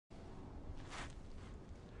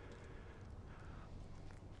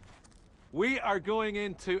We are going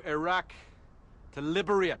into Iraq to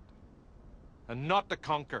liberate and not to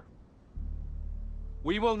conquer.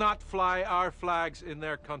 We will not fly our flags in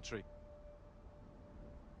their country.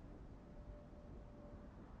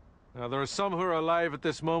 Now, there are some who are alive at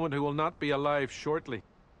this moment who will not be alive shortly.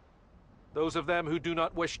 Those of them who do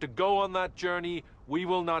not wish to go on that journey, we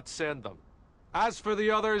will not send them. As for the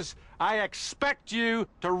others, I expect you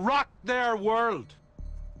to rock their world.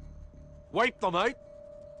 Wipe them out,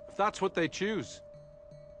 if that's what they choose.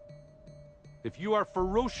 If you are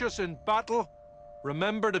ferocious in battle,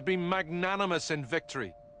 remember to be magnanimous in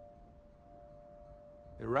victory.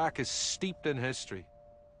 Iraq is steeped in history.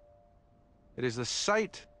 It is the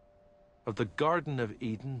site of the Garden of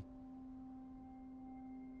Eden,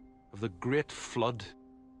 of the Great Flood.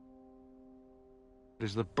 It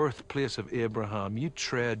is the birthplace of Abraham. You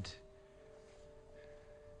tread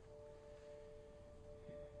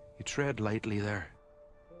lightly there.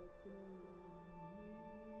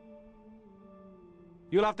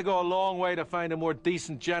 You'll have to go a long way to find a more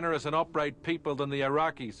decent, generous, and upright people than the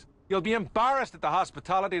Iraqis. You'll be embarrassed at the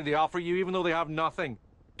hospitality they offer you, even though they have nothing.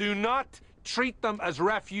 Do not treat them as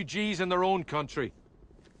refugees in their own country.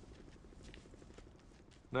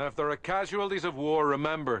 Now, if there are casualties of war,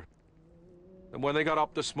 remember that when they got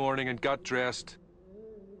up this morning and got dressed,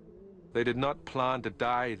 they did not plan to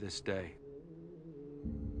die this day.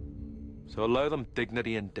 So allow them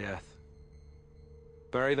dignity in death.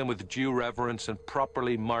 Bury them with due reverence and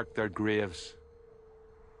properly mark their graves.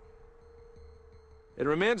 It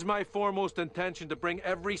remains my foremost intention to bring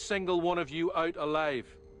every single one of you out alive.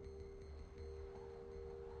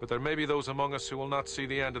 But there may be those among us who will not see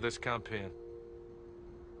the end of this campaign.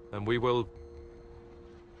 And we will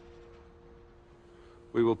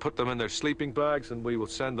put them in their sleeping bags and we will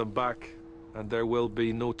send them back, and there will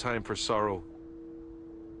be no time for sorrow.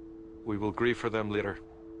 We will grieve for them later.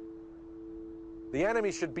 The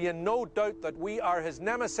enemy should be in no doubt that we are his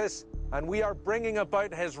nemesis and we are bringing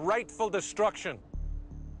about his rightful destruction.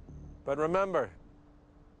 But remember,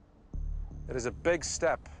 it is a big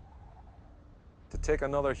step to take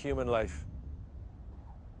another human life.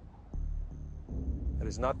 It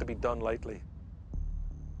is not to be done lightly.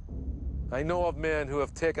 I know of men who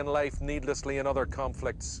have taken life needlessly in other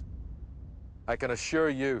conflicts. I can assure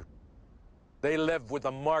you, they live with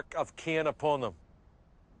the mark of Cain upon them.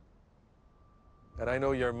 And I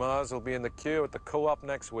know your ma's will be in the queue at the co-op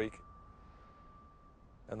next week,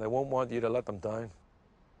 and they won't want you to let them down.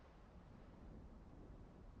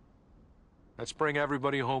 Let's bring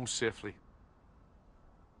everybody home safely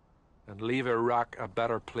and leave Iraq a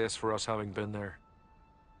better place for us having been there.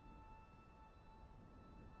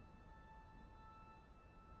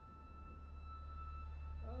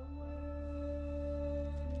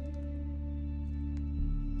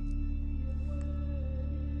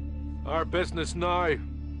 Our business now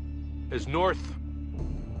is north.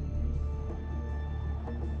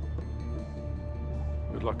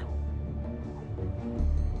 Good luck.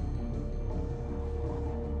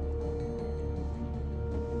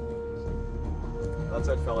 That's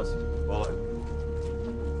it, fellas. Follow it.